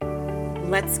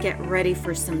let's get ready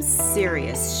for some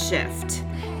serious shift.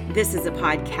 This is a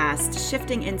podcast,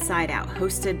 Shifting Inside Out,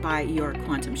 hosted by your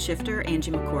quantum shifter,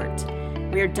 Angie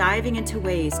McCourt. We are diving into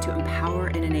ways to empower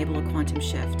and enable a quantum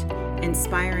shift.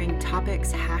 Inspiring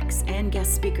topics, hacks, and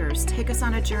guest speakers take us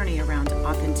on a journey around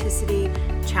authenticity,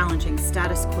 challenging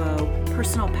status quo,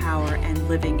 personal power, and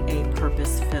living a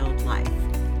purpose-filled life.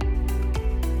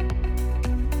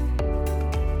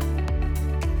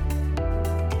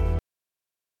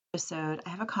 Episode, I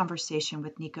have a conversation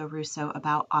with Nico Russo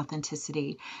about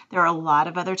authenticity. There are a lot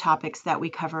of other topics that we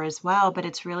cover as well, but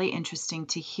it's really interesting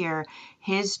to hear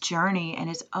his journey and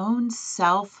his own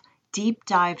deep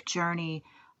dive journey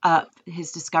of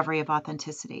his discovery of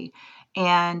authenticity.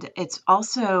 And it's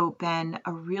also been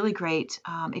a really great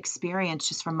experience,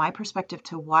 just from my perspective,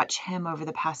 to watch him over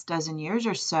the past dozen years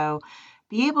or so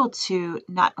be able to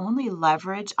not only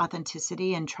leverage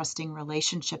authenticity and trusting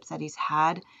relationships that he's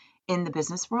had in the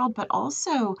business world, but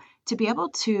also to be able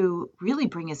to really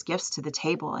bring his gifts to the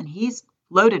table. And he's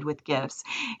loaded with gifts.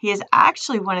 He is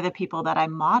actually one of the people that I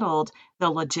modeled the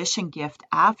logician gift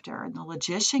after. And the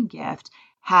logician gift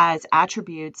has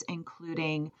attributes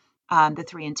including the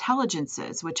three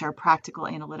intelligences, which are practical,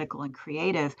 analytical, and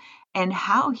creative, and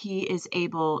how he is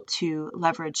able to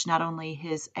leverage not only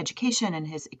his education and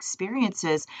his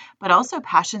experiences, but also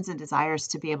passions and desires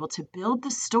to be able to build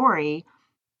the story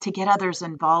to get others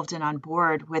involved and on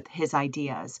board with his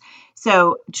ideas.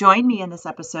 So join me in this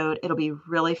episode. It'll be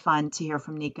really fun to hear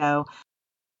from Nico.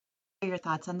 Your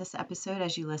thoughts on this episode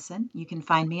as you listen. You can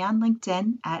find me on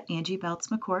LinkedIn at Angie Belts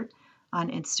McCourt, on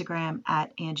Instagram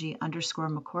at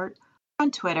Angie_McCourt,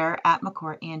 on Twitter at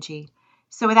McCourt Angie.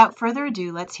 So without further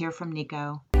ado, let's hear from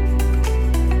Nico.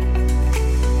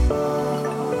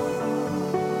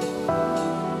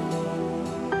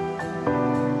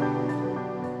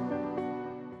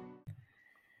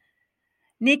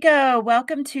 Nico,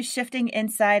 welcome to Shifting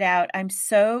Inside Out. I'm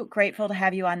so grateful to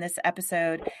have you on this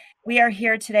episode. We are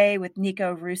here today with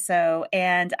Nico Russo,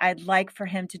 and I'd like for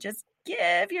him to just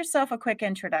give yourself a quick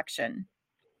introduction.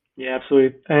 Yeah,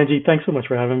 absolutely. Angie, thanks so much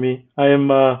for having me. I am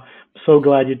so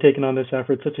glad you're taking on this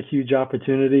effort. Such a huge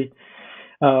opportunity.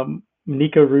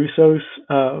 Nico Russo's.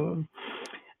 I'm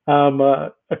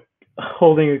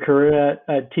holding a career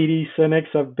at TD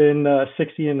SYNNEX. I've been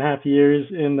 60 and a half years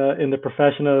in the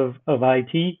profession of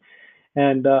IT,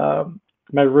 and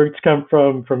my roots come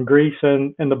from Greece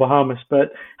and the Bahamas,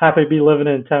 but happy to be living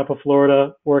in Tampa,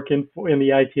 Florida, working in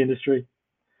the IT industry.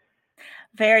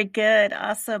 Very good.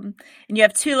 Awesome. And you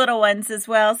have two little ones as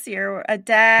well. So you're a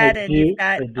dad and you've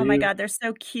got, oh my God, they're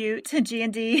so cute.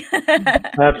 G&D.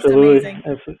 Absolutely.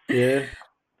 Yeah.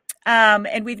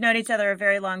 And we've known each other a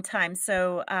very long time.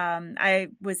 So I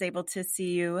was able to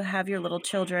see you have your little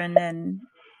children and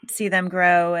see them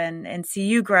grow and see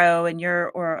you grow in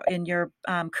your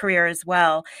career as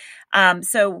well.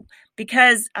 So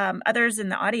because others in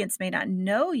the audience may not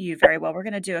know you very well, we're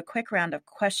going to do a quick round of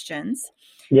questions.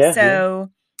 Yeah.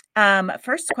 So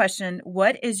first question,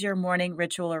 what is your morning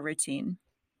ritual or routine?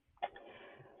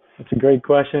 That's a great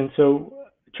question. So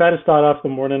try to start off the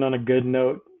morning on a good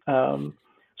note.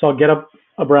 So I'll get up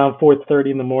around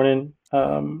 4:30 in the morning,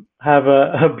 have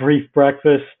a brief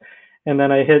breakfast, and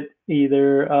then I hit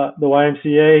either the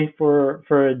YMCA for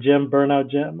a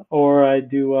burnout gym, or I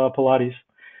do Pilates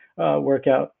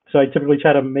workout. So I typically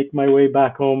try to make my way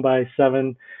back home by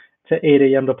 7 to 8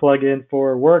 a.m. to plug in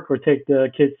for work or take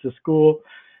the kids to school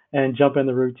and jump in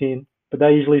the routine. But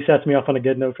that usually sets me off on a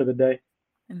good note for the day.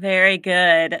 Very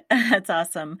good. That's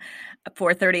awesome.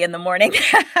 4:30 in the morning.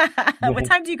 What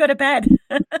time do you go to bed?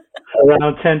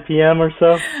 Around 10 p.m. or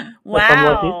so.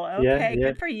 Wow. Okay. Yeah.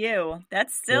 Good for you.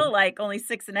 That's still like only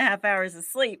 6.5 hours of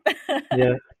sleep.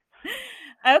 Yeah.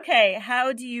 Okay.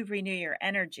 How do you renew your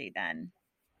energy then?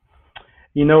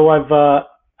 You know,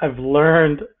 I've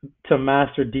learned to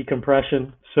master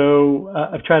decompression. So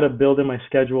I've tried to build in my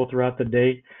schedule throughout the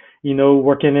day. You know,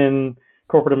 working in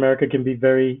corporate America can be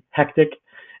very hectic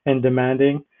and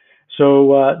demanding.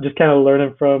 So just kind of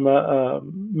learning from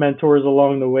mentors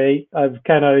along the way. I've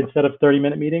kind of, instead of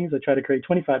 30-minute meetings, I try to create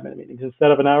 25-minute meetings.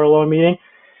 Instead of an hour-long meeting,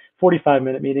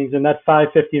 45-minute meetings. And that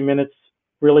 15 minutes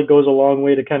really goes a long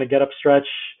way to kind of get up, stretch,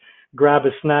 grab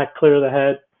a snack, clear the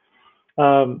head.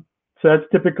 So that's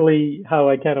typically how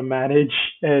I kind of manage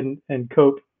and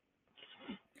cope.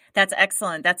 That's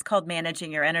excellent. That's called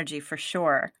managing your energy for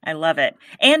sure. I love it.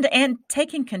 And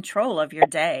taking control of your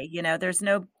day. You know, there's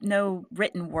no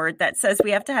written word that says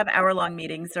we have to have hour-long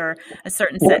meetings or a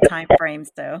certain set time frame.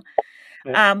 So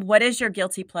what is your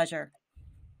guilty pleasure?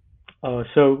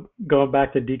 So going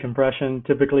back to decompression,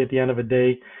 typically at the end of a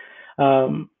day,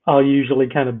 I'll usually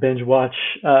kind of binge watch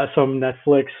some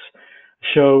Netflix,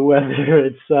 show, whether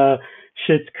it's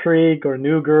Schitt's Creek or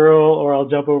New Girl, or I'll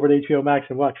jump over to HBO Max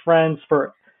and watch Friends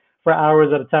for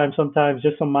hours at a time. Sometimes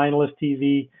just some mindless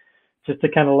TV, just to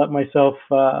kind of let myself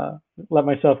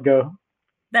go.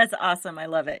 That's awesome. I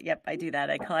love it. Yep, I do that.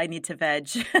 I need to veg.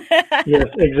 Yes,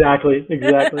 exactly,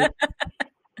 exactly.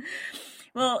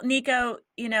 Well, Nico,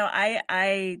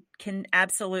 I can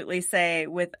absolutely say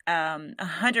with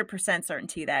 100%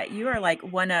 certainty that you are like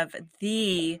one of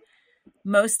the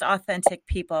most authentic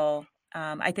people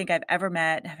I think I've ever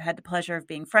met, have had the pleasure of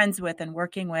being friends with and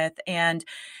working with. And,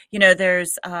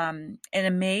 there's an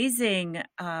amazing,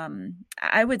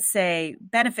 I would say,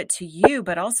 benefit to you,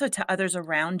 but also to others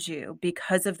around you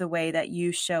because of the way that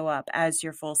you show up as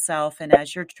your full self and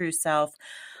as your true self.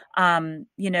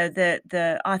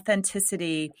 The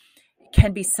authenticity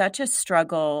can be such a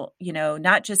struggle,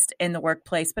 not just in the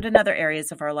workplace, but in other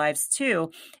areas of our lives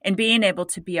too. And being able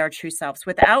to be our true selves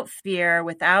without fear,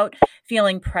 without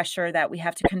feeling pressure that we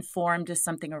have to conform to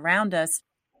something around us.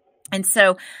 And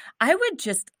so I would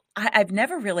just, I've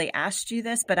never really asked you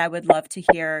this, but I would love to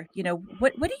hear,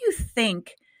 what do you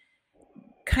think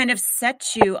kind of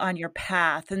set you on your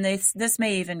path? And this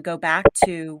may even go back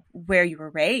to where you were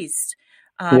raised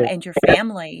Yeah. and your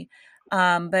family.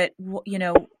 But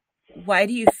why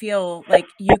do you feel like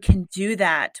you can do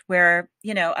that where,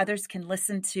 others can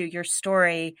listen to your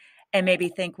story and maybe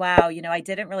think, wow, I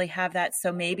didn't really have that.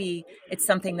 So maybe it's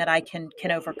something that I can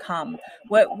overcome.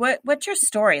 What's your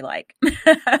story like?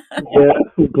 Yeah,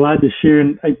 I'm glad to share,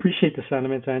 and I appreciate the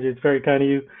sentiments, Andrew. It's very kind of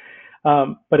you.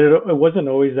 But it wasn't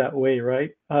always that way,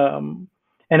 right? And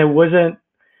it wasn't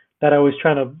that I was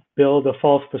trying to build a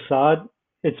false facade.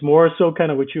 It's more so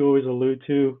kind of what you always allude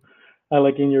to,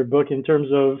 like in your book, in terms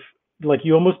of like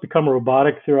you almost become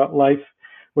robotic throughout life,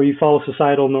 where you follow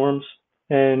societal norms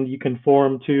and you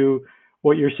conform to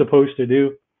what you're supposed to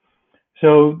do.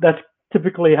 So that's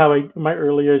typically how my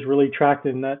early years really tracked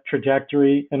in that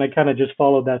trajectory, and I kind of just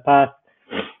followed that path.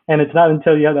 And it's not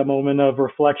until you have that moment of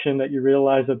reflection that you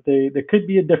realize that there could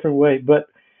be a different way. But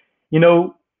you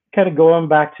know, kind of going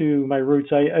back to my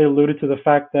roots, I alluded to the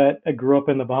fact that I grew up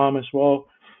in the Bahamas. Well,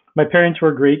 my parents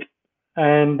were Greek,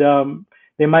 and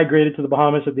they migrated to the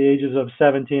Bahamas at the ages of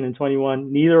 17 and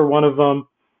 21. Neither one of them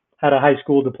had a high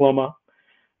school diploma,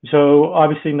 so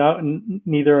obviously not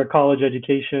neither a college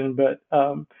education. But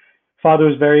father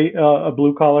was very a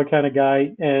blue collar kind of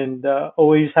guy, and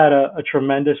always had a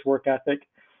tremendous work ethic,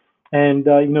 and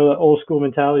the old school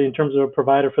mentality in terms of a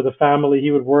provider for the family.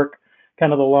 He would work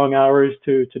kind of the long hours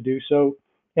to do so,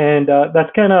 and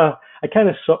that's kind of I kind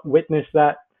of witnessed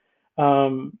that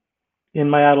um, in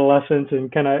my adolescence,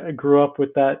 and kind of grew up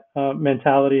with that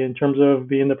mentality in terms of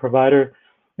being the provider.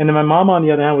 And then my mom, on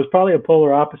the other hand, was probably a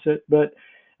polar opposite, but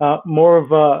more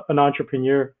of an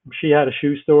entrepreneur. She had a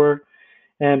shoe store,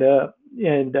 and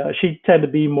she tended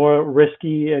to be more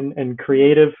risky and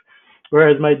creative,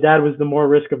 whereas my dad was the more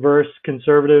risk averse,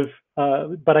 conservative.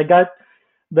 But I got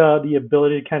the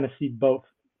ability to kind of see both.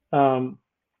 Um,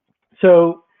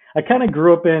 so I kind of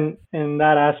grew up in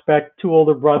that aspect. Two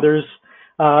older brothers,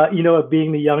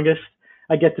 being the youngest,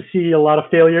 I get to see a lot of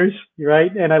failures,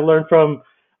 right? And I learn from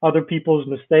other people's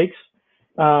mistakes.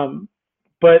 Um,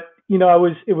 but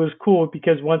it was cool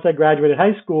because once I graduated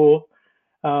high school,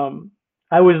 um,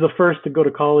 I was the first to go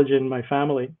to college in my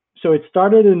family. So it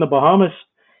started in the Bahamas,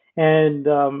 and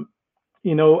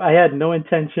I had no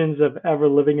intentions of ever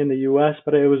living in the U.S.,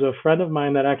 but it was a friend of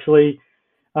mine that actually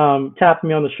tapped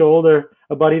me on the shoulder,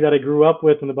 a buddy that I grew up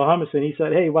with in the Bahamas, and he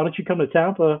said, "Hey, why don't you come to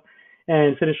Tampa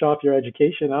and finish off your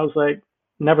education?" I was like,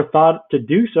 never thought to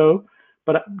do so,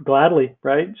 but gladly,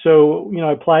 right? So,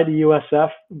 I applied to USF,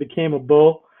 became a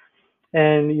bull,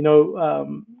 and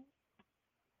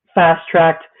fast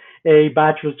tracked a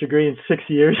bachelor's degree in 6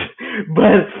 years.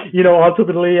 But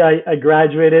ultimately, I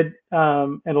graduated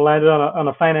and landed on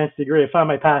a finance degree. I found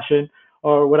my passion,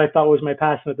 or what I thought was my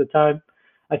passion at the time.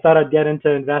 I thought I'd get into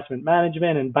investment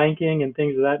management and banking and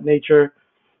things of that nature,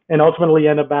 and ultimately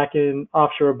end up back in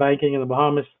offshore banking in the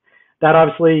Bahamas. That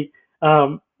obviously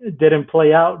didn't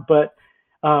play out, but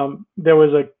there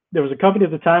was a company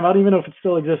at the time. I don't even know if it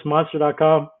still exists,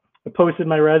 Monster.com. I posted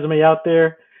my resume out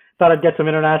there. Thought I'd get some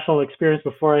international experience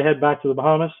before I head back to the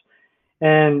Bahamas.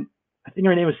 And I think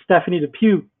her name was Stephanie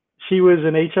Depew. She was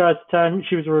in HR at the time.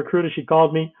 She was a recruiter. She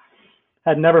called me.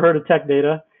 Had never heard of Tech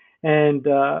Data, and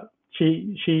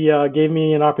she gave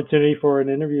me an opportunity for an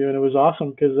interview, and it was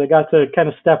awesome because I got to kind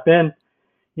of step in.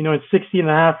 And 16 and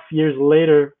a half years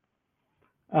later,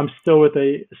 I'm still with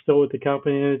the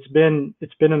company, and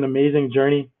it's been an amazing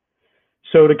journey.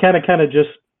 So to kind of just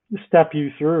step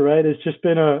you through, right? It's just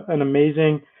been an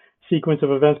amazing sequence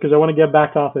of events because I want to get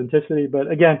back to authenticity.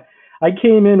 But again, I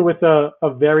came in with a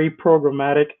very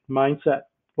programmatic mindset.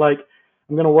 Like,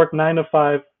 I'm going to work 9 to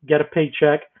 5, get a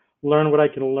paycheck, learn what I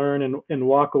can learn, and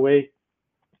walk away.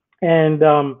 And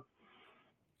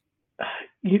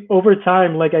over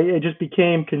time, like I just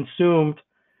became consumed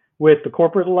with the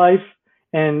corporate life,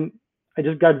 and I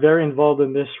just got very involved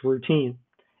in this routine.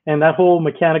 And that whole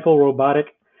mechanical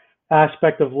robotic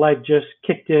aspect of life just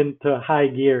kicked into high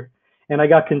gear. And I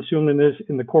got consumed in this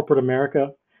in the corporate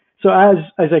America. So as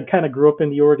I kind of grew up in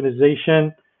the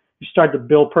organization, you start to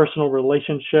build personal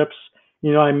relationships.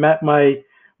 I met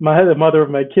the mother of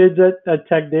my kids at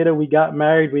Tech Data. We got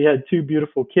married. We had 2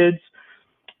 beautiful kids,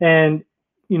 and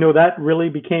that really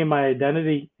became my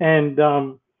identity. And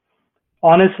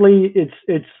honestly,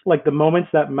 it's like the moments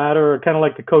that matter are kind of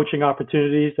like the coaching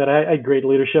opportunities that I had great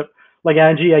leadership. Like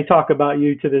Angie, I talk about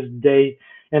you to this day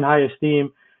in high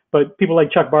esteem. But people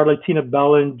like Chuck Bartlett, Tina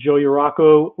Bellin, Joe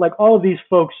Urocco, like all of these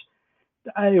folks,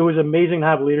 it was amazing to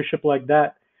have leadership like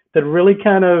that. That really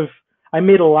kind of, I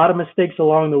made a lot of mistakes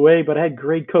along the way, but I had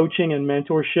great coaching and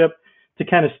mentorship to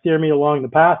kind of steer me along the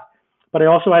path. But I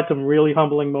also had some really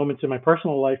humbling moments in my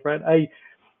personal life, right? I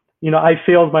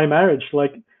failed my marriage.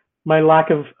 Like, my lack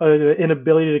of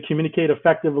inability to communicate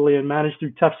effectively and manage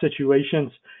through tough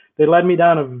situations, they led me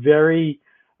down a very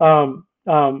um,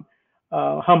 um,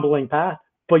 humbling path.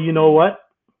 But you know what,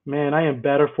 man, I am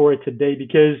better for it today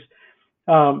because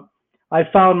um, I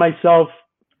found myself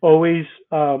always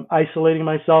isolating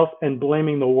myself and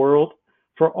blaming the world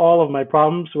for all of my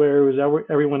problems, where it was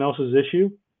everyone else's issue.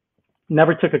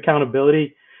 Never took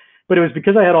accountability, but it was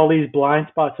because I had all these blind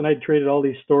spots and I'd created all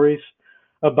these stories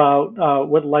about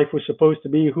what life was supposed to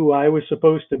be, who I was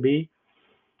supposed to be.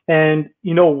 And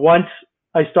once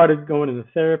I started going into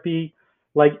therapy,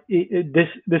 like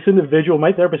this individual,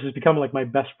 my therapist has become like my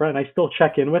best friend. I still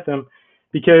check in with him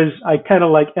because I kind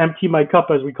of like empty my cup,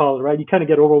 as we call it, right? You kind of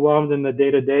get overwhelmed in the day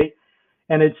to day,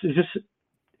 and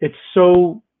it's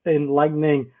so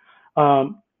enlightening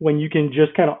when you can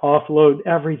just kind of offload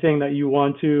everything that you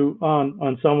want to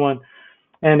on someone,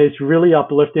 and it's really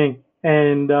uplifting.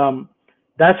 And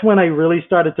that's when I really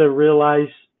started to realize,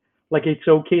 like, it's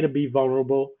okay to be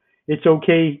vulnerable. It's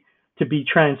okay to be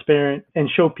transparent and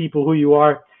show people who you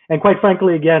are. And quite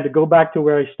frankly, again, to go back to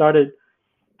where I started,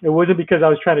 it wasn't because I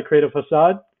was trying to create a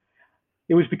facade.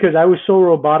 It was because I was so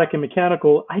robotic and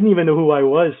mechanical, I didn't even know who I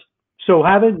was. So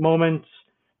having moments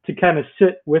to kind of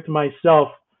sit with myself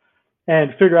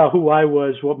and figure out who I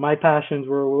was, what my passions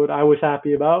were, what I was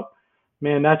happy about,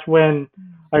 man, that's when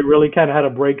I really kind of had a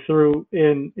breakthrough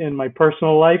in my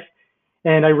personal life.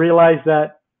 And I realized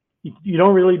that you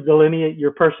don't really delineate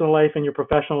your personal life and your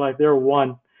professional life. They're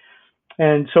one.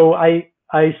 And so I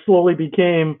slowly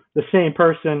became the same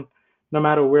person no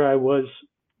matter where I was,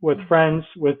 with friends,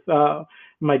 with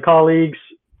my colleagues,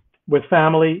 with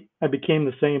family. I became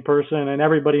the same person, and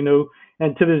everybody knew.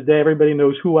 And to this day, everybody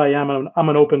knows who I am. I'm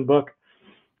an open book.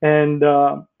 And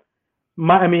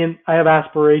I mean, I have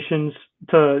aspirations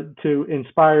to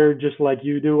inspire just like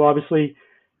you do, obviously,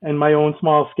 in my own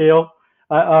small scale.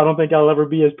 I don't think I'll ever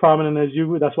be as prominent as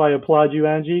you. That's why I applaud you,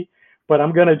 Angie. But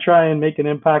I'm gonna try and make an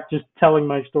impact just telling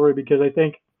my story, because I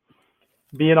think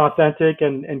being authentic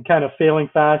and kind of failing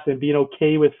fast and being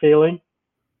okay with failing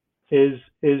is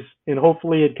and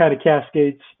hopefully it kind of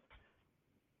cascades.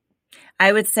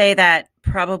 I would say that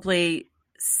probably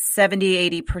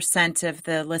 70-80% of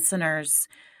the listeners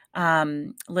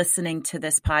listening to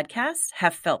this podcast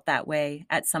have felt that way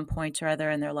at some point or other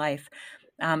in their life.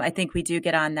 I think we do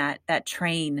get on that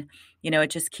train. It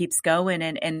just keeps going,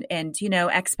 and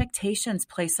expectations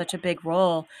play such a big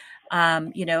role.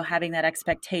 Having that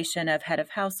expectation of head of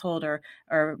household or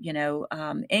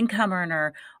income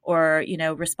earner, or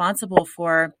responsible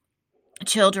for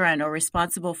children, or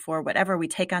responsible for whatever, we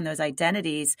take on those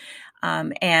identities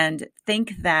and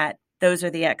think that those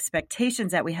are the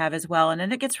expectations that we have as well. And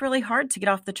then it gets really hard to get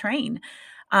off the train.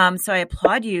 So I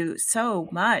applaud you so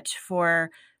much for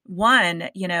one,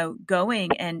 going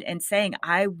and saying,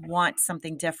 I want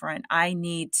something different. I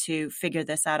need to figure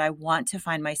this out. I want to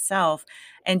find myself,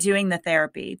 and doing the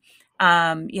therapy.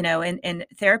 And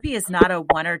therapy is not a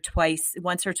once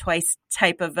or twice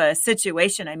type of a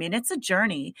situation. I mean, it's a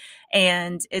journey,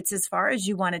 and it's as far as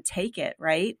you want to take it.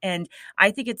 Right. And I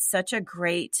think it's such a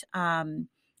great,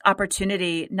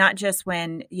 opportunity, not just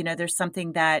when, there's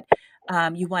something that,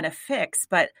 you want to fix,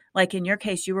 but like in your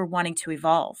case, you were wanting to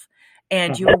evolve.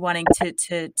 and you are wanting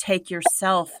to take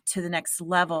yourself to the next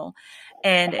level.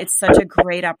 And it's such a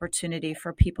great opportunity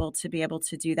for people to be able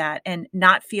to do that and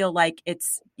not feel like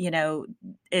it's,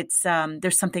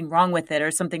 there's something wrong with it or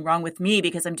something wrong with me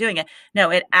because I'm doing it. No,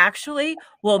 it actually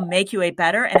will make you a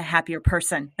better and a happier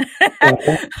person,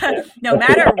 no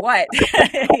matter what.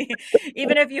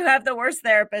 Even if you have the worst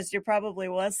therapist, you probably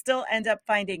will still end up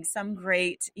finding some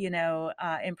great,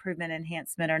 improvement,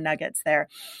 enhancement, or nuggets there.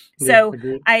 So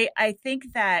I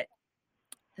think that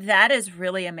is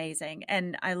really amazing.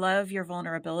 And I love your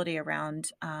vulnerability around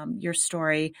your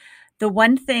story. The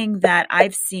one thing that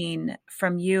I've seen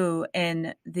from you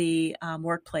in the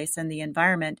workplace and the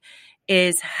environment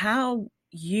is how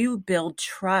you build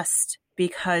trust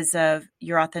because of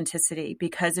your authenticity,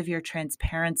 because of your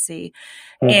transparency,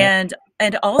 and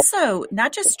also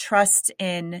not just trust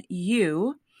in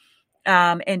you,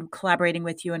 and collaborating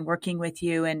with you and working with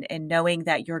you and knowing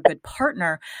that you're a good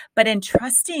partner, but in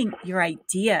trusting your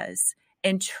ideas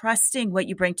and trusting what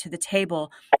you bring to the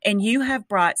table. And you have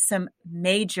brought some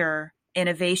major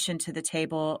innovation to the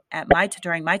table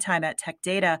during my time at Tech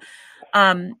Data.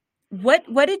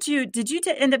 What did you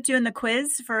end up doing the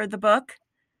quiz for the book?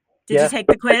 Did you take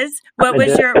the quiz? What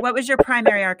was your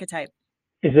primary archetype?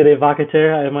 Is it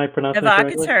evocateur? Am I pronouncing it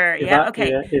correctly? Evocateur, yeah,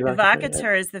 okay.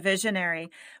 Evocateur is the visionary.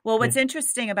 Well, what's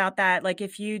interesting about that, like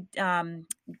if you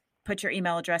put your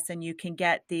email address in, you can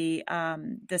get the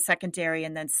secondary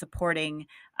and then supporting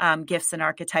gifts and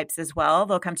archetypes as well.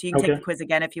 They'll come to you. You can take the quiz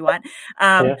again if you want.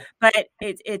 But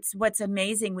it's what's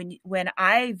amazing when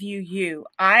I view you,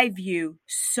 I view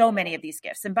so many of these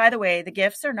gifts. And by the way, the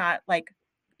gifts are not like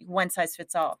one size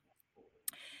fits all.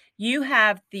 You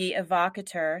have the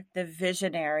evocateur, the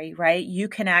visionary, right? You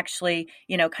can actually,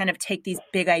 kind of take these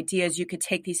big ideas. You could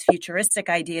take these futuristic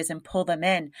ideas and pull them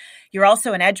in. You're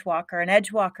also an edge walker. An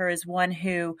edge walker is one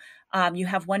who you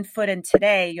have one foot in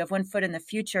today, you have one foot in the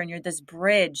future, and you're this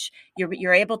bridge.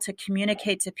 You're able to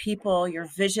communicate to people your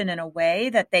vision in a way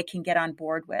that they can get on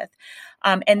board with.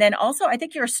 And then also, I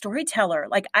think you're a storyteller.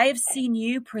 Like I have seen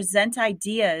you present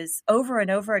ideas over and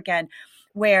over again,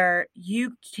 where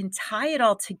you can tie it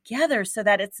all together so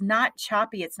that it's not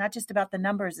choppy. It's not just about the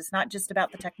numbers. It's not just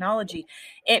about the technology.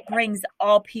 It brings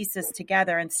all pieces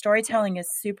together. And storytelling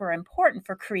is super important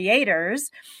for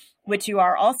creators, which you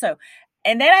are also.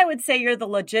 And then I would say you're the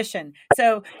logician.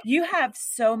 So you have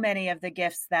so many of the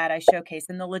gifts that I showcase.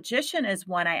 And the logician is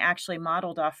one I actually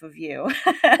modeled off of you.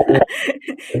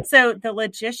 So the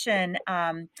logician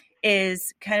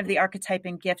is kind of the archetype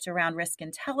and gift around risk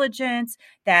intelligence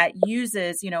that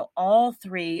uses, all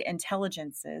three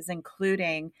intelligences,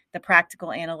 including the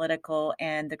practical, analytical,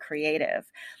 and the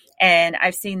creative. And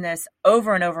I've seen this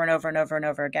over and over and over and over and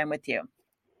over again with you.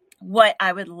 What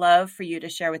I would love for you to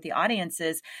share with the audience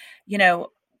is,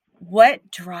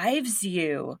 what drives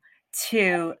you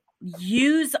to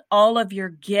use all of your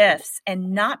gifts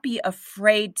and not be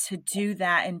afraid to do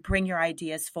that and bring your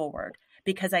ideas forward?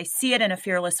 Because I see it in a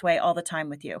fearless way all the time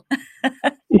with you.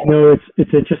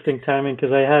 It's interesting timing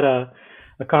because I had a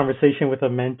conversation with a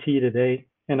mentee today,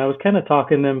 and I was kind of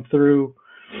talking them through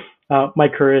my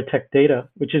career at Tech Data,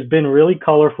 which has been really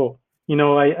colorful.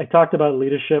 I talked about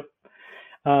leadership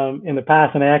in the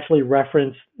past, and I actually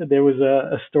referenced there was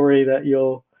a story that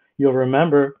you'll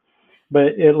remember,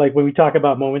 but like when we talk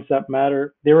about moments that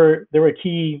matter, there were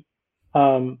key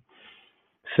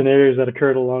scenarios that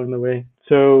occurred along the way.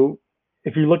 So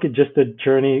if you look at just the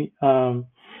journey on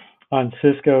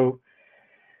Cisco,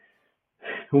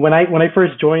 when I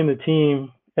first joined the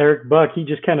team, Eric Buck, he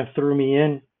just kind of threw me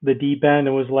in the deep end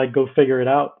and was like, "Go figure it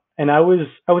out." And I was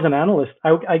an analyst.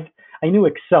 I knew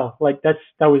Excel, like that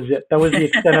was it. That was the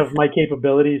extent of my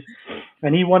capabilities.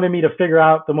 And he wanted me to figure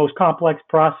out the most complex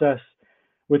process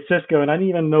with Cisco, and I didn't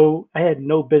even know. I had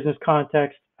no business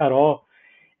context at all,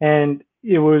 and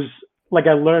it was like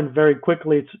I learned very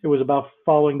quickly. It was about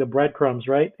following the breadcrumbs,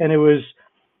 right? And it was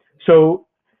so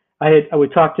I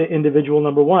would talk to individual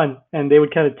number one, and they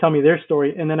would kind of tell me their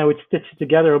story, and then I would stitch it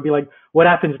together. It would be like, what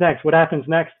happens next? What happens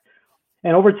next?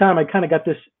 And over time, I kind of got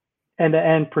this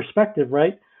end-to-end perspective,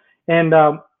 right? And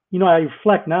I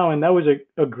reflect now, and that was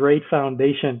a great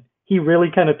foundation. He really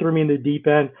kind of threw me in the deep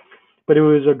end, but it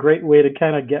was a great way to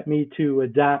kind of get me to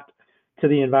adapt to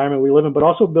the environment we live in, but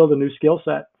also build a new skill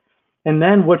set. And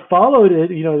then what followed,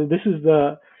 this is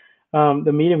the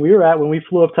meeting we were at when we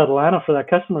flew up to Atlanta for that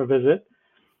customer visit,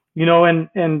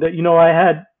 I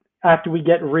had, after we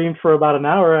get reamed for about an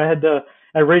hour,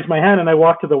 I raised my hand and I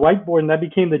walked to the whiteboard, and that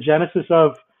became the genesis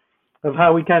of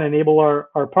how we kind of enable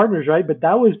our partners, right? But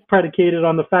that was predicated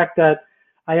on the fact that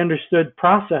I understood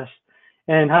process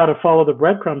and how to follow the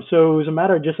breadcrumbs. So it was a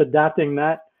matter of just adapting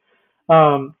that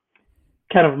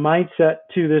kind of mindset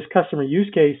to this customer use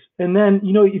case. And then,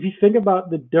 if you think about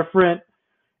the different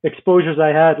exposures I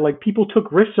had, like people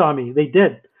took risks on me. They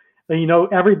did.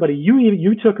 Everybody,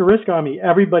 you took a risk on me.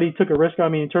 Everybody took a risk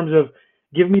on me in terms of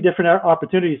giving me different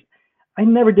opportunities. I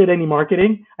never did any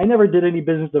marketing. I never did any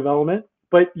business development,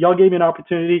 but y'all gave me an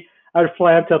opportunity. I would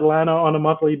fly out to Atlanta on a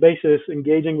monthly basis,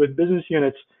 engaging with business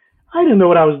units. I didn't know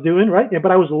what I was doing, right? Yeah,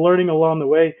 but I was learning along the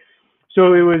way.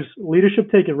 So it was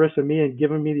leadership taking risks on me and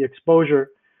giving me the exposure.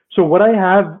 So what I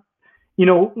have,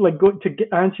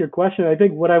 answer your question, I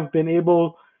think I've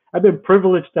been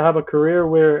privileged to have a career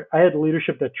where I had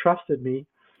leadership that trusted me,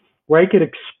 where I could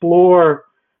explore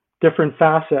different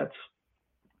facets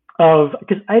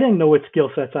because I didn't know what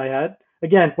skill sets I had.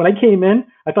 Again, when I came in,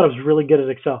 I thought I was really good at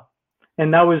Excel,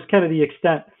 and that was kind of the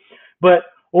extent. But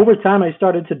over time, I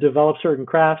started to develop certain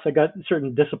crafts. I got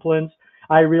certain disciplines.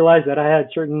 I realized that I had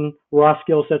certain raw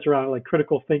skill sets around like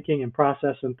critical thinking and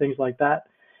process and things like that.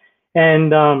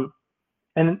 And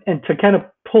to kind of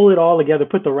pull it all together,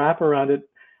 put the wrap around it,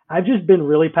 I've just been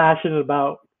really passionate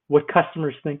about what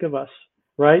customers think of us,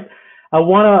 right? I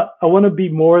wanna be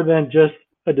more than just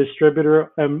a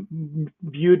distributor. I'm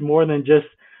viewed more than just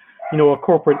a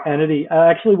corporate entity. I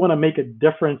actually want to make a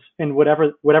difference in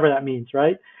whatever that means,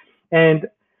 right? And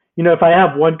if I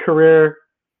have one career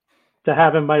to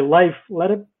have in my life,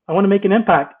 I want to make an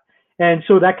impact, and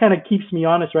so that kind of keeps me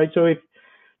honest, right? So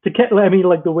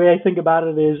the way I think about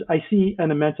it is, I see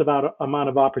an immense amount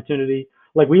of opportunity.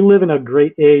 Like, we live in a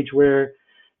great age where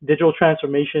digital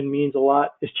transformation means a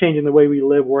lot. It's changing the way we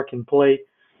live, work, and play.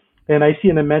 And I see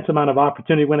an immense amount of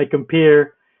opportunity when I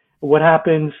compare what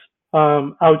happens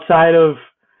outside of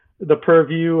the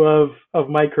purview of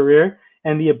my career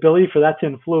and the ability for that to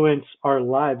influence our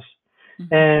lives.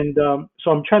 Mm-hmm. And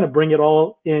so I'm trying to bring it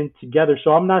all in together.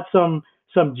 So I'm not some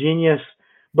genius,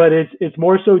 but it's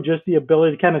more so just the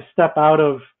ability to kind of step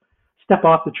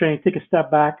off the train, take a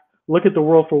step back, look at the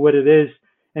world for what it is,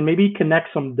 and maybe connect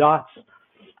some dots.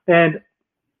 And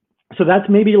so that's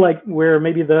maybe like where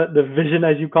maybe the vision,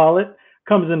 as you call it,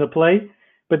 comes into play.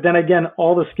 But then again,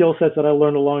 all the skill sets that I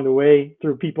learned along the way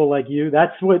through people like you,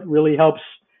 that's what really helps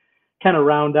kind of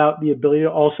round out the ability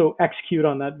to also execute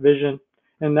on that vision.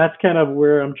 And that's kind of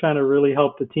where I'm trying to really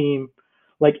help the team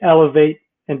like elevate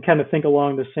and kind of think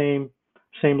along the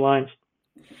same lines.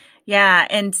 Yeah.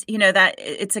 And that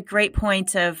it's a great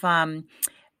point of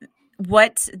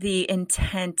what the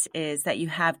intent is that you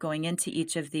have going into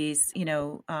each of these,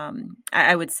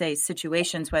 I would say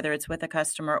situations, whether it's with a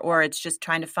customer or it's just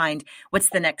trying to find what's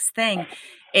the next thing,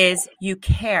 is you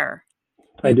care.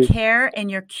 You care and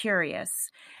you're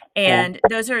curious. And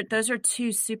those are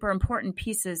two super important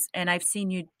pieces. And I've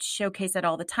seen you showcase that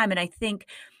all the time. And I think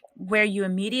where you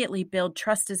immediately build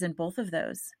trust is in both of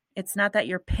those. It's not that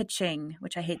you're pitching,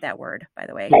 which I hate that word, by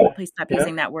the way. Please stop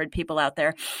using that word, people out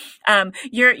there.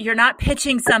 You're not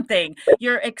pitching something.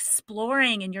 You're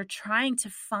exploring and you're trying to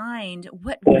find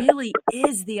what really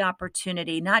is the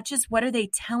opportunity, not just what are they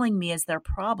telling me is their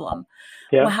problem.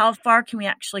 Well, how far can we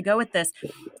actually go with this?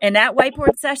 In that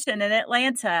whiteboard session in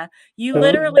Atlanta, you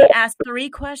literally asked 3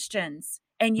 questions.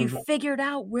 And you figured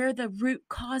out where the root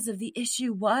cause of the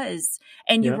issue was.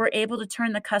 And you were able to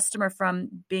turn the customer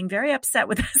from being very upset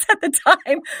with us at the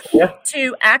time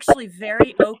to actually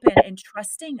very open and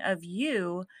trusting of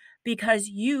you, because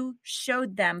you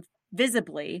showed them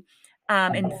visibly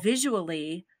and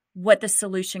visually what the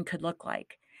solution could look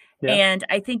like. And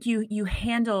I think you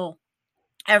handle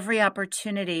every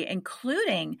opportunity,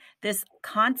 including this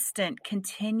constant,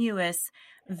 continuous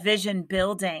vision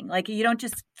building. Like, you don't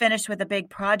just finish with a big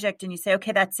project and you say,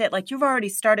 okay, that's it. Like, you've already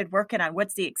started working on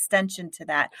what's the extension to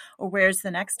that, or where's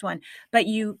the next one. But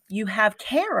you have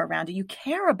care around it. You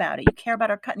care about it. You care about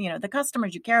the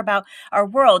customers. You care about our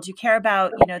world. You care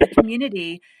about, the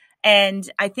community.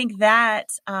 And I think that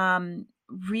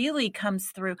really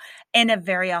comes through in a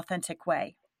very authentic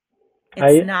way.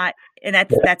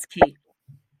 That's key.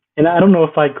 And I don't know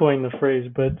if I coined the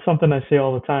phrase, but something I say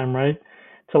all the time, right?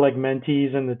 To like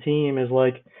mentees and the team is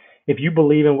like, if you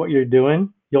believe in what you're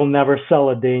doing, you'll never sell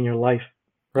a day in your life,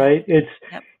 right? It's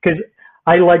because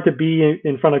I like to be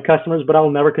in front of customers, but I'll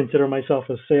never consider myself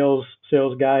a sales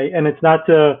guy. And it's not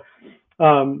to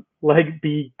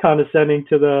be condescending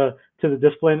to the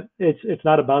discipline. It's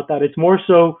not about that. It's more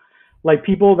so like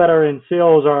people that are in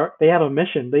sales they have a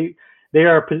mission.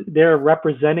 They're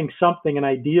representing something, an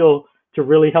ideal to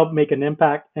really help make an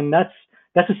impact. And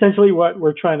that's essentially what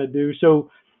we're trying to do. So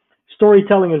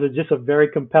storytelling is just a very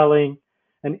compelling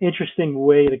and interesting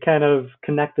way to kind of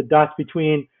connect the dots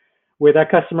between where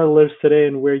that customer lives today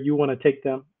and where you want to take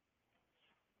them.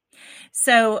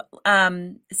 So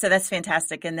that's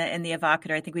fantastic. In the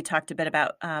evocator, I think we talked a bit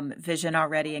about vision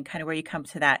already and kind of where you come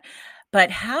to that,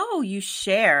 but how you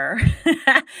share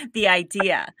the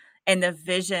idea and the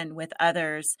vision with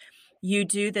others. You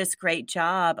do this great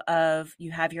job of,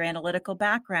 you have your analytical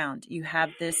background, you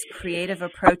have this creative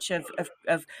approach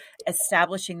of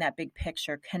establishing that big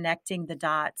picture, connecting the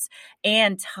dots,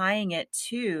 and tying it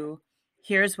to,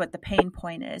 here's what the pain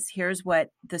point is, here's what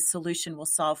the solution will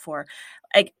solve for.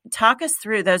 Like, talk us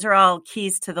through, those are all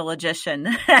keys to the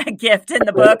logician gift in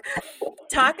the book.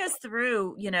 Talk us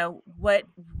through,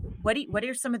 what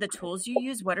are some of the tools you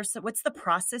use? What's the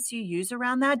process you use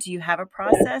around that? Do you have a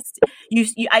process?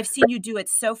 I've seen you do it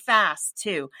so fast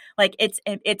too. Like, it's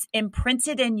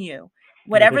imprinted in you.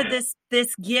 Whatever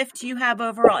this gift you have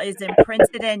overall is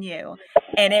imprinted in you,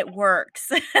 and it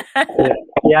works.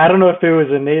 Yeah, I don't know if it was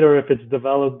innate or if it's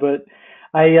developed, but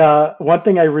I one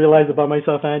thing I realized about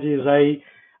myself, Angie, is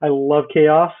I love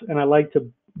chaos and I like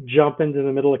to jump into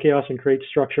the middle of chaos and create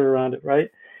structure around it,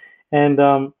 right? And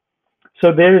so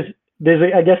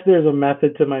I guess there's a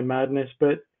method to my madness,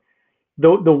 but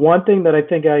the one thing that I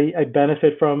think I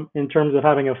benefit from in terms of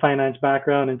having a finance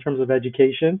background, in terms of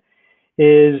education,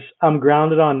 is I'm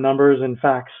grounded on numbers and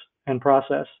facts and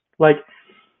process. Like,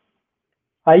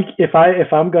 if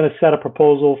I'm going to set a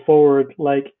proposal forward,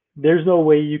 like, there's no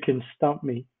way you can stump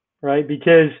me, right?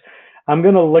 Because I'm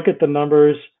going to look at the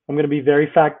numbers. I'm going to be very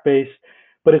fact based,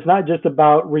 but it's not just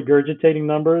about regurgitating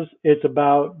numbers. It's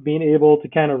about being able to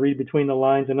kind of read between the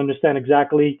lines and understand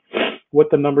exactly what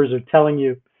the numbers are telling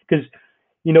you. Because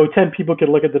 10 people could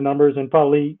look at the numbers and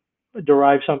probably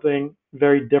derive something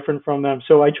very different from them.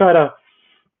 So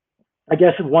I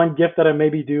guess one gift that I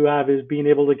maybe do have is being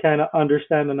able to kind of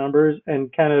understand the numbers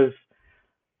and kind of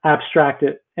abstract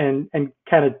it and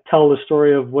kind of tell the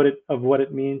story of what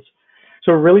it means.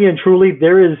 So really and truly,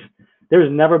 there's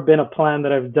never been a plan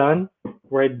that I've done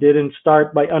where I didn't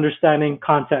start by understanding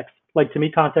context. Like, to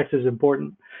me, context is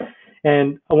important,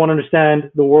 and I want to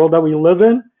understand the world that we live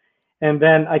in, and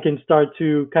then I can start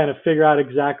to kind of figure out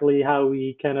exactly how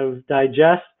we kind of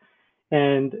digest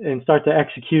and start to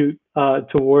execute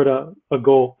toward a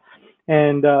goal.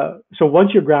 And so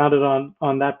once you're grounded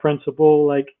on that principle,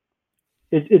 like,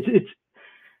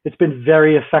 it's been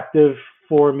very effective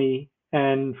for me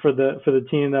and for the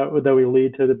team that we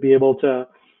lead, to be able to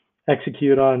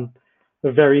execute on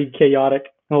a very chaotic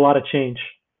and a lot of change.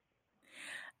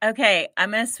 Okay,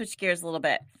 I'm going to switch gears a little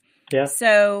bit. Yeah.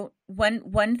 So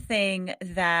one thing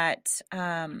that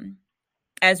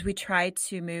as we try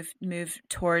to move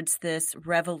towards this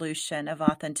revolution of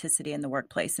authenticity in the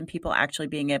workplace and people actually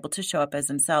being able to show up as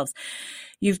themselves,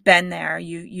 you've been there,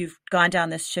 you've gone down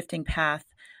this shifting path.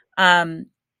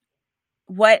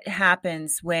 What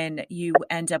happens when you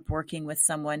end up working with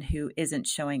someone who isn't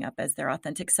showing up as their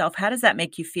authentic self? How does that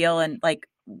make you feel? And, like,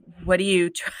 what do you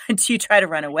try to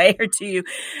run away, or do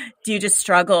you just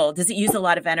struggle? Does it use a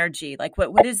lot of energy? Like,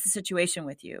 what is the situation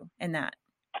with you in that?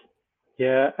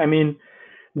 Yeah, I mean,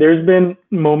 there's been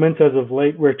moments as of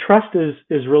late where trust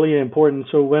is really important.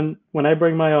 So when I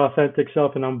bring my authentic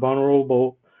self and I'm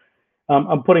vulnerable,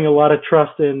 I'm putting a lot of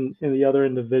trust in the other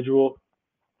individual.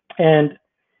 And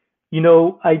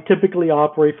I typically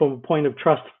operate from a point of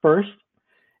trust first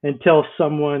until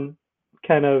someone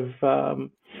kind of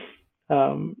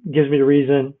gives me a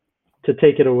reason to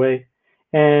take it away.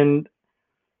 And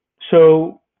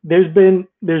so there's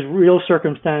real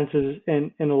circumstances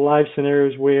in the live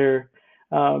scenarios where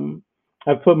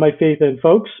I've put my faith in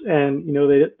folks, and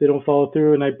they don't follow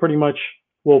through, and I pretty much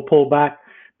will pull back.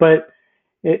 But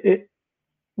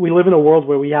we live in a world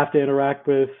where we have to interact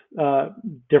with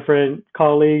different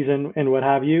colleagues and what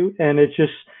have you, and it's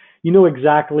just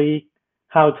exactly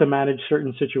how to manage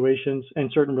certain situations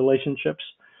and certain relationships.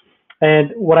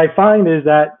 And what I find is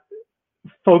that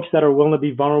folks that are willing to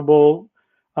be vulnerable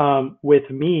with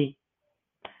me,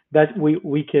 that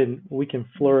we can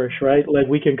flourish, right? Like,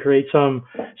 we can create some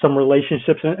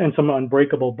relationships and some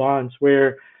unbreakable bonds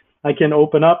where I can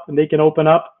open up and they can open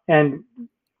up, and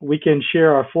we can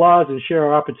share our flaws and share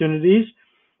our opportunities,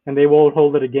 and they won't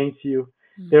hold it against you.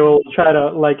 Mm-hmm. They will try to,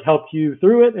 like, help you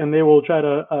through it, and they will try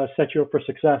to set you up for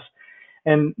success.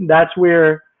 And that's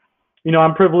where,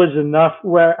 I'm privileged enough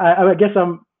where I guess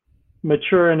I'm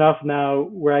mature enough now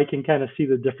where I can kind of see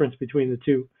the difference between the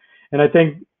two. And I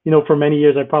think, for many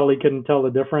years I probably couldn't tell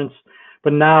the difference,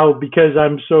 but now, because I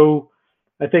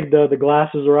think the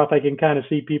glasses are off, I can kind of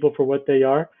see people for what they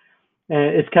are.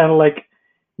 And it's kind of like,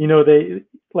 they,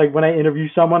 like, when I interview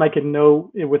someone, I can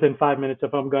know within 5 minutes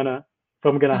if I'm gonna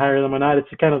hire them or not. It's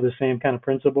kind of the same kind of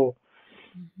principle.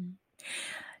 Mm-hmm.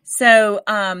 So,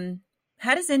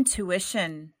 how does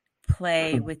intuition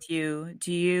play with you?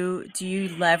 Do you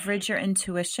leverage your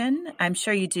intuition? I'm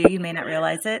sure you do. You may not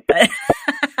realize it, but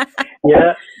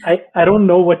Yeah, I don't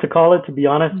know what to call it, to be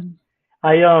honest.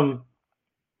 I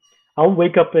I'll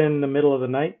wake up in the middle of the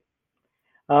night.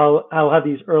 I'll have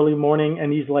these early morning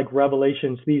and these like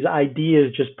revelations, these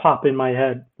ideas just pop in my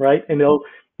head, right? And they'll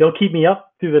keep me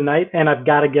up through the night, and I've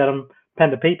got to get them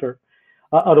pen to paper.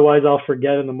 Otherwise, I'll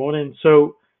forget in the morning.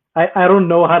 So I don't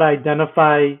know how to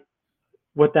identify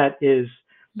what that is,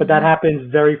 but that Mhm.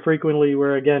 happens very frequently.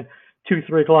 Where again, 2,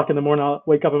 3 o'clock in the morning, I'll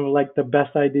wake up and like the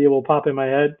best idea will pop in my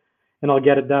head, and I'll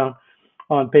get it down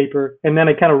on paper, and then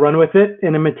I kind of run with it,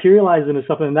 and it materializes into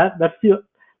something that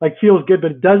feels good,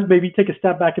 but it does maybe take a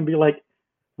step back and be like,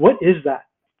 what is that?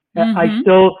 Mhm.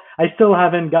 I still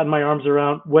haven't gotten my arms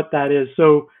around what that is.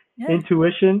 So Yeah.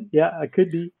 intuition, yeah, I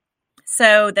could be.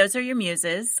 So those are your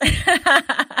muses.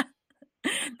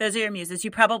 Those are your muses.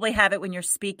 You probably have it when you're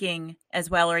speaking as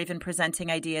well, or even presenting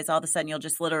ideas. All of a sudden, you'll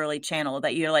just literally channel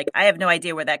that. You're like, I have no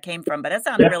idea where that came from, but that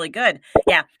sounded Yeah, really good.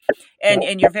 Yeah.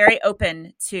 And you're very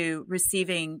open to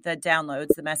receiving the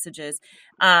downloads, the messages.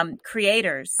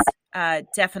 Creators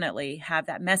definitely have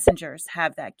that. Messengers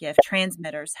have that gift.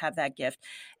 Transmitters have that gift.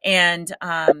 And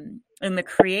in the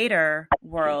creator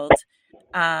world,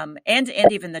 and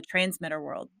even the transmitter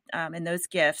world, and those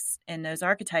gifts and those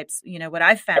archetypes, what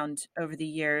I've found over the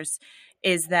years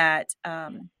is that,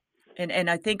 and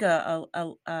I think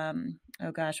oh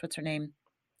gosh, what's her name?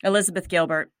 Elizabeth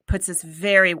Gilbert puts this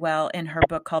very well in her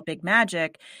book called Big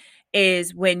Magic,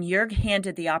 is when you're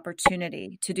handed the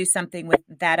opportunity to do something with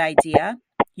that idea,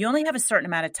 you only have a certain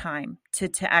amount of time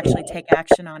to actually take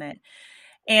action on it.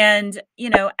 And,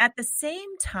 at the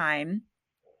same time,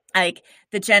 like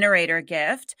the generator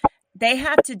gift, they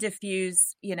have to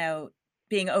diffuse,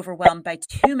 being overwhelmed by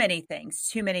too many things,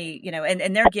 too many,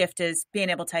 and their gift is being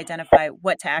able to identify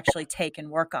what to actually take and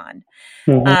work on.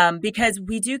 hmm Because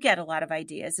we do get a lot of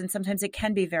ideas, and sometimes it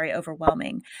can be very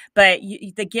overwhelming. But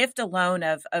the gift alone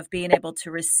of being able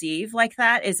to receive like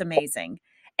that is amazing.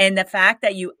 And the fact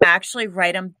that you actually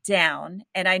write them down,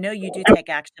 and I know you do take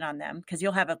action on them because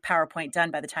you'll have a PowerPoint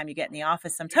done by the time you get in the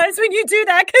office sometimes when you do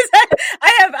that, because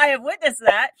I have witnessed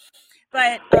that.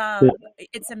 But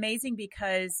it's amazing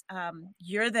because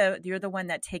you're the one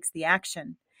that takes the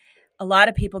action. A lot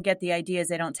of people get the ideas,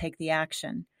 they don't take the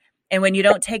action. And when you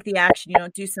don't take the action, you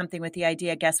don't do something with the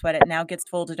idea, guess what? It now gets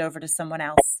folded over to someone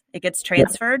else. It gets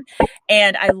transferred.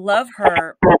 And I love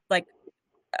her, like,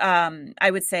 I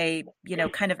would say,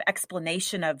 kind of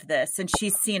explanation of this. And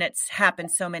she's seen it happen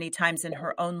so many times in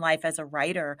her own life as a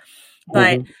writer.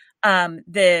 But hmm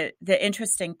the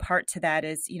interesting part to that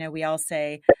is, we all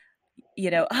say,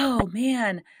 oh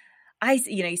man,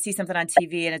 you see something on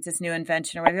TV and it's this new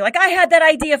invention or whatever. You're like, I had that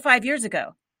idea 5 years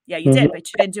ago. Yeah, you hmm did, but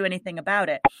you didn't do anything about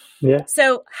it. Yeah.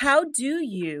 So how do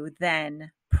you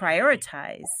then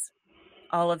prioritize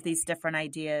all of these different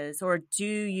ideas, or do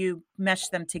you mesh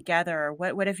them together?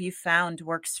 What have you found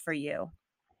works for you?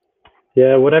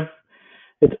 Yeah.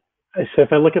 It's, so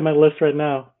if I look at my list right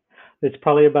now, it's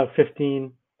probably about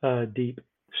 15 deep.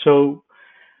 So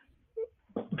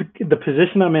the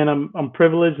position I'm in, I'm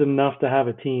privileged enough to have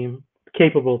a team,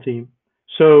 capable team.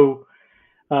 So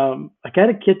I got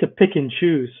a kid to pick and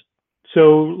choose.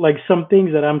 So like some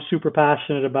things that I'm super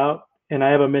passionate about and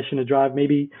I have a mission to drive,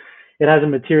 maybe it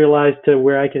hasn't materialized to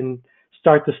where I can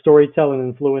start the storytelling and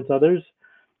influence others.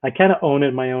 I kind of own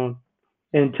it my own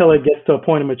until it gets to a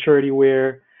point of maturity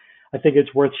where I think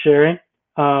it's worth sharing,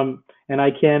 and I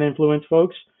can influence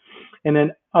folks. And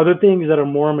then other things that are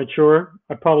more mature,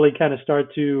 I probably kind of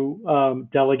start to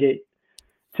delegate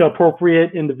to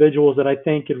appropriate individuals that I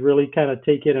think could really kind of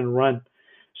take it and run.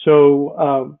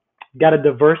 So got a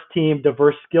diverse team,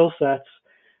 diverse skill sets.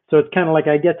 So it's kind of like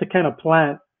I get to kind of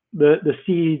plant the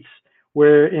seeds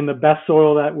where in the best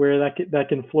soil that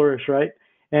can flourish, right?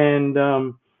 And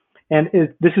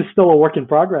this is still a work in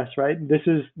progress, right? This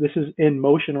is in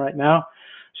motion right now.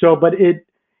 So, but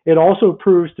it also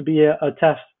proves to be a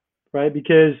test, right?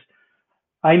 Because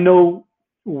I know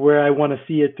where I want to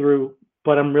see it through,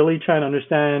 but I'm really trying to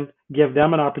understand, give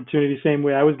them an opportunity, same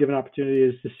way I was given opportunity,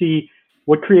 is to see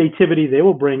what creativity they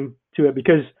will bring to it,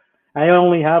 because I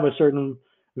only have a certain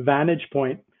vantage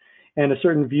point and a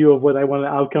certain view of what I want the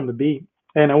outcome to be.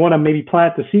 And I want to maybe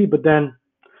plant the seed, but then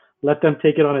let them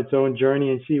take it on its own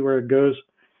journey and see where it goes.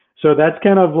 So that's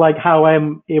kind of like how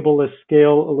I'm able to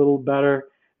scale a little better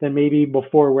than maybe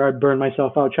before, where I'd burn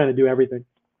myself out trying to do everything.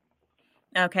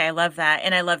 Okay, I love that.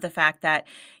 And I love the fact that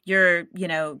you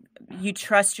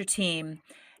trust your team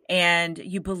and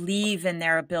you believe in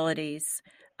their abilities.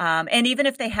 And even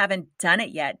if they haven't done it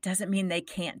yet, doesn't mean they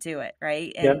can't do it,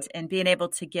 right? Yep. And being able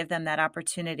to give them that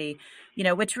opportunity,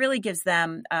 which really gives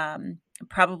them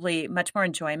probably much more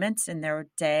enjoyment in their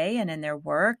day and in their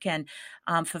work, and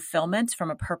fulfillment from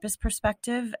a purpose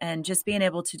perspective, and just being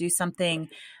able to do something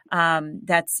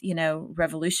that's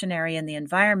revolutionary in the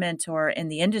environment or in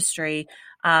the industry.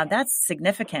 That's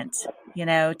significant,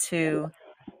 to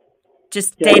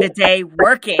just day to day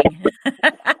working.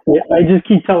 Yeah, I just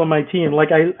keep telling my team, like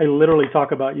I literally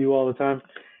talk about you all the time,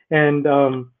 and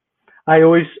I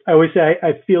always say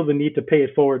I feel the need to pay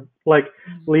it forward. Like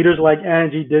leaders like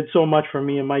Angie did so much for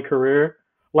me in my career.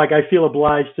 Like I feel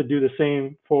obliged to do the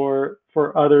same for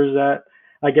others that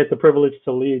I get the privilege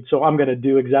to lead. So I'm gonna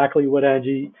do exactly what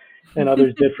Angie and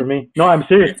others did for me. No, I'm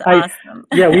serious. That's awesome.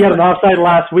 Yeah, we had an offsite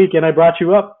last week, and I brought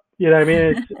you up. You know what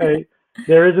I mean?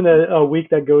 There isn't a week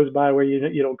that goes by where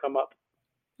you don't come up.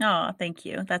 Oh, thank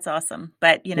you. That's awesome.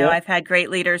 But, Yeah. I've had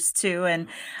great leaders too. And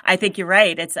I think you're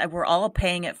right. It's, we're all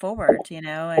paying it forward,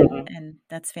 and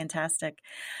that's fantastic.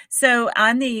 So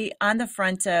on the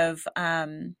front of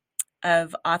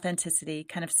authenticity,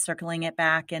 kind of circling it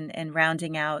back and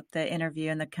rounding out the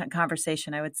interview and the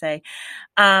conversation, I would say,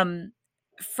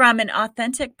 from an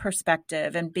authentic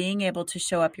perspective and being able to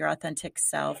show up your authentic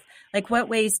self, like what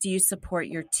ways do you support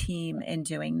your team in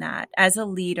doing that as a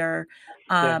leader?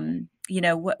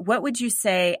 What would you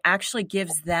say actually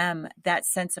gives them that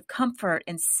sense of comfort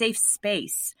and safe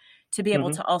space to be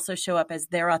able to also show up as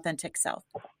their authentic self?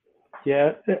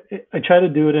 Yeah, I try to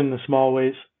do it in the small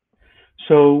ways.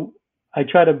 So I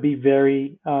try to be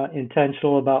very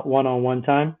intentional about one-on-one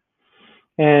time,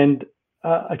 and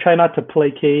I try not to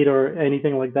placate or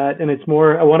anything like that. And it's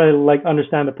more I want to like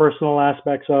understand the personal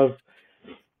aspects of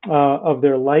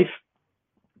their life.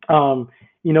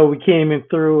 We came in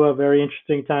through a very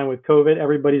interesting time with COVID.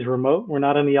 Everybody's remote. We're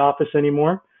not in the office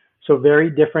anymore. So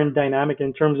very different dynamic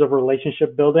in terms of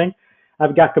relationship building.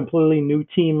 I've got completely new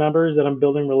team members that I'm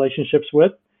building relationships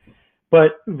with.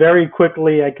 But very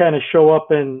quickly, I kind of show up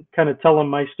and kind of tell them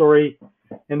my story,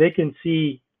 and they can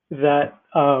see that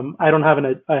I don't have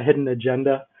a hidden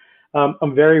agenda.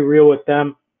 I'm very real with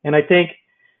them, and I think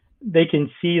they can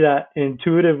see that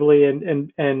intuitively,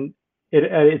 and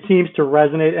it seems to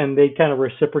resonate, and they kind of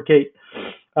reciprocate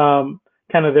kind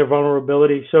of their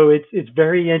vulnerability. So it's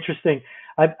very interesting.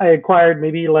 I acquired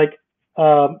maybe like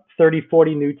 30,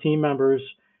 40 new team members,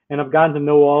 and I've gotten to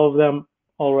know all of them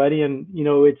already, and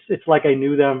it's like I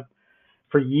knew them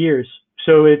for years.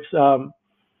 So it's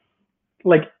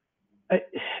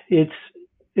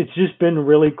it's just been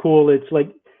really cool. It's like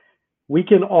we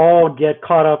can all get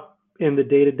caught up in the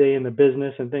day to day in the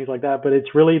business and things like that, but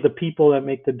it's really the people that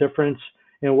make the difference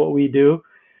in what we do.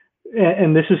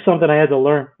 And this is something I had to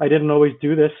learn. I didn't always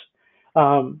do this,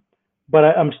 but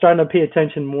I'm starting to pay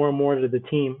attention more and more to the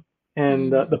team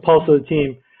and the pulse of the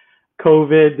team.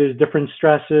 COVID, there's different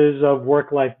stresses of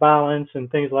work-life balance and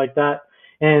things like that.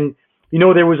 And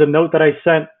there was a note that I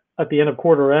sent at the end of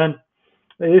quarter end.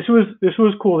 This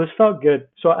was cool. This felt good.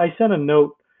 So I sent a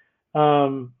note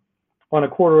on a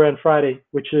quarter end Friday,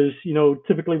 which is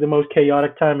typically the most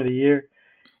chaotic time of the year.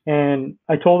 And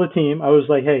I told the team, I was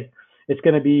like, hey, it's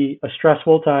going to be a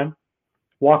stressful time.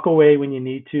 Walk away when you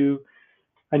need to.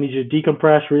 I need you to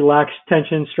decompress, relax.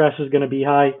 Tension, stress is going to be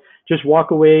high. Just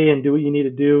walk away and do what you need to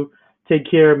do. Take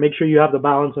care. Make sure you have the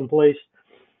balance in place.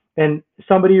 And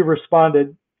somebody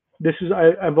responded.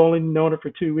 I've only known her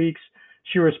for 2 weeks.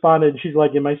 She responded. She's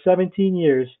like, in my 17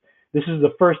 years, this is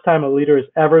the first time a leader has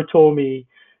ever told me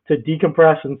to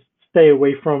decompress and stay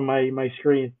away from my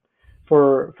screen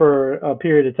for a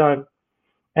period of time.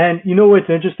 And what's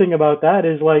interesting about that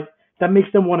is like that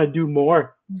makes them want to do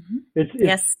more. It's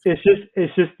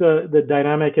just the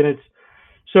dynamic, and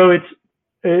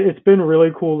it's been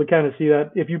really cool to kind of see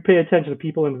that if you pay attention to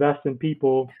people, invest in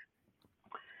people,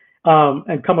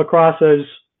 and come across as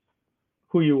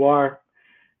who you are,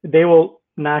 they will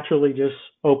naturally just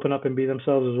open up and be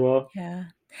themselves as well. Yeah.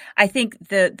 I think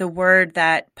the word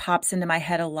that pops into my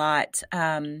head a lot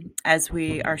as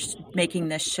we are making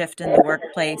this shift in the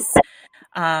workplace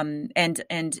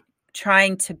and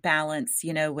trying to balance,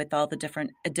 with all the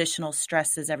different additional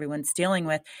stresses everyone's dealing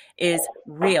with, is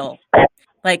real.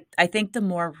 Like, I think the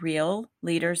more real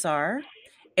leaders are,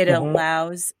 it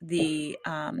allows the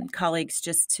colleagues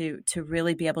just to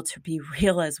really be able to be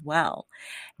real as well.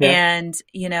 Yeah. And,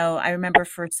 I remember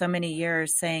for so many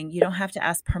years saying, you don't have to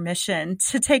ask permission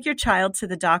to take your child to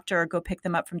the doctor or go pick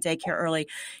them up from daycare early.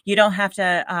 You don't have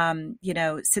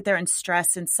to, sit there and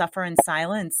stress and suffer in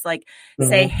silence. Like,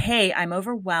 say, hey, I'm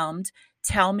overwhelmed.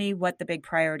 Tell me what the big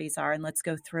priorities are and let's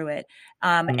go through it.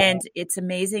 And it's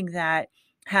amazing that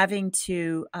having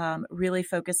to really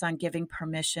focus on giving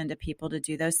permission to people to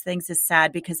do those things is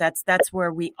sad, because that's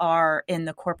where we are in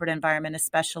the corporate environment,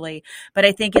 especially. But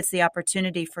I think it's the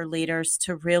opportunity for leaders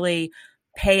to really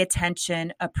pay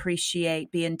attention,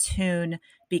 appreciate, be in tune,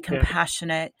 be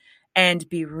compassionate, and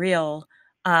be real,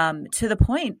 to the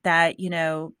point that,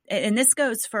 and this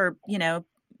goes for,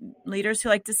 leaders who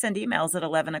like to send emails at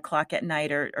 11 o'clock at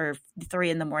night or 3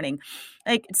 a.m.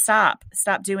 Like, stop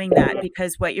doing that,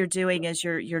 because what you're doing is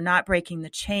you're not breaking the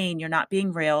chain. You're not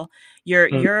being real.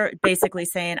 You're basically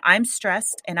saying, I'm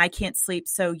stressed and I can't sleep,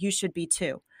 so you should be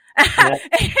too. Yeah.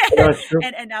 That's true.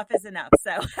 And enough is enough.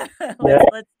 So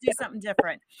let's do something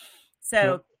different.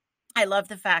 So I love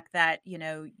the fact that,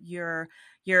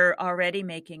 you're already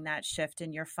making that shift,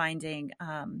 and you're finding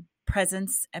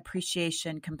presence,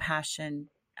 appreciation, compassion,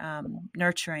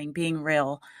 nurturing, being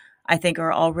real, I think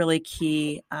are all really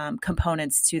key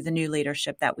components to the new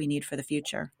leadership that we need for the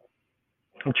future.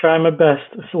 I'm trying my best.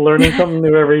 It's learning something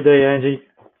new every day, Angie.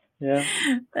 Yeah.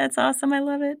 That's awesome. I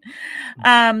love it.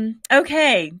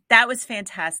 Okay. That was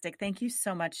fantastic. Thank you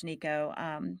so much, Nico.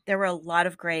 There were a lot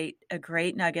of great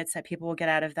nuggets that people will get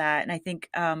out of that. And I think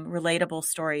relatable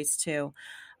stories too.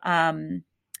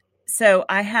 So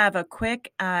I have a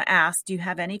quick ask. Do you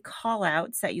have any call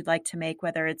outs that you'd like to make,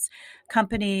 whether it's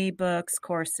company, books,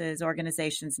 courses,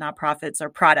 organizations, nonprofits, or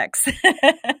products?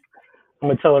 I'm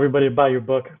going to tell everybody about your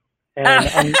book.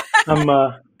 And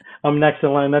I'm next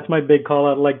in line. That's my big call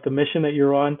out, like the mission that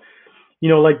you're on.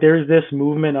 Like there's this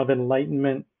movement of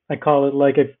enlightenment. I call it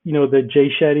like, the Jay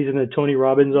Shetty's and the Tony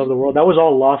Robbins of the world. That was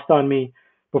all lost on me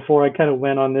before I kind of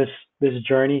went on this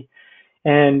journey.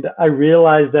 And I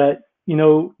realized that,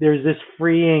 there's this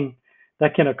freeing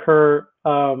that can occur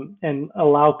and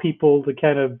allow people to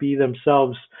kind of be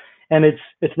themselves. And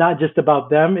it's not just about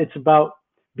them. It's about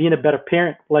being a better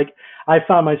parent. Like, I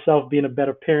found myself being a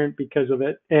better parent because of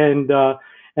it. And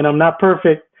I'm not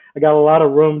perfect. I got a lot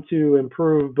of room to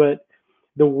improve, but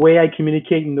the way I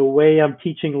communicate and the way I'm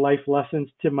teaching life lessons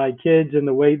to my kids and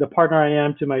the partner I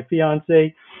am to my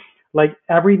fiance, like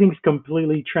everything's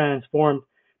completely transformed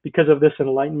because of this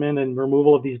enlightenment and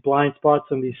removal of these blind spots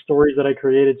and these stories that I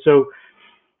created. So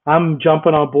I'm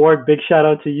jumping on board. Big shout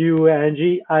out to you,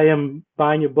 Angie. I am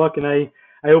buying your book, and I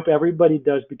hope everybody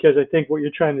does, because I think what you're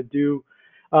trying to do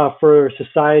for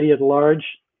society at large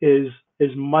is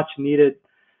much needed.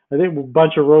 I think we're a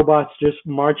bunch of robots just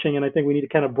marching, and I think we need to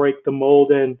kind of break the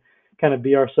mold and kind of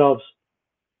be ourselves.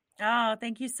 Oh,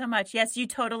 thank you so much. Yes, you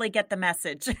totally get the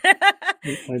message.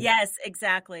 Yes,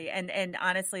 exactly. And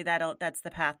honestly, that's the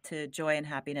path to joy and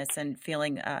happiness and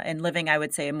feeling and living, I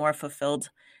would say, a more fulfilled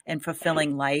and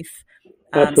fulfilling life.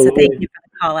 So thank you for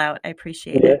the call out. I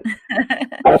appreciate it.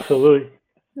 Absolutely.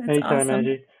 That's anytime, awesome.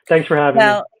 Angie. Thanks for having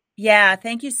me. Yeah,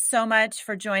 thank you so much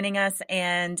for joining us.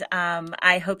 And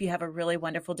I hope you have a really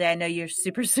wonderful day. I know you're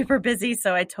super, super busy,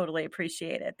 so I totally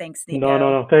appreciate it. Thanks, Nico.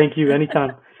 No. Thank you.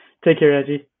 Anytime. Take care,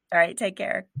 Angie. All right. Take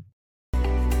care.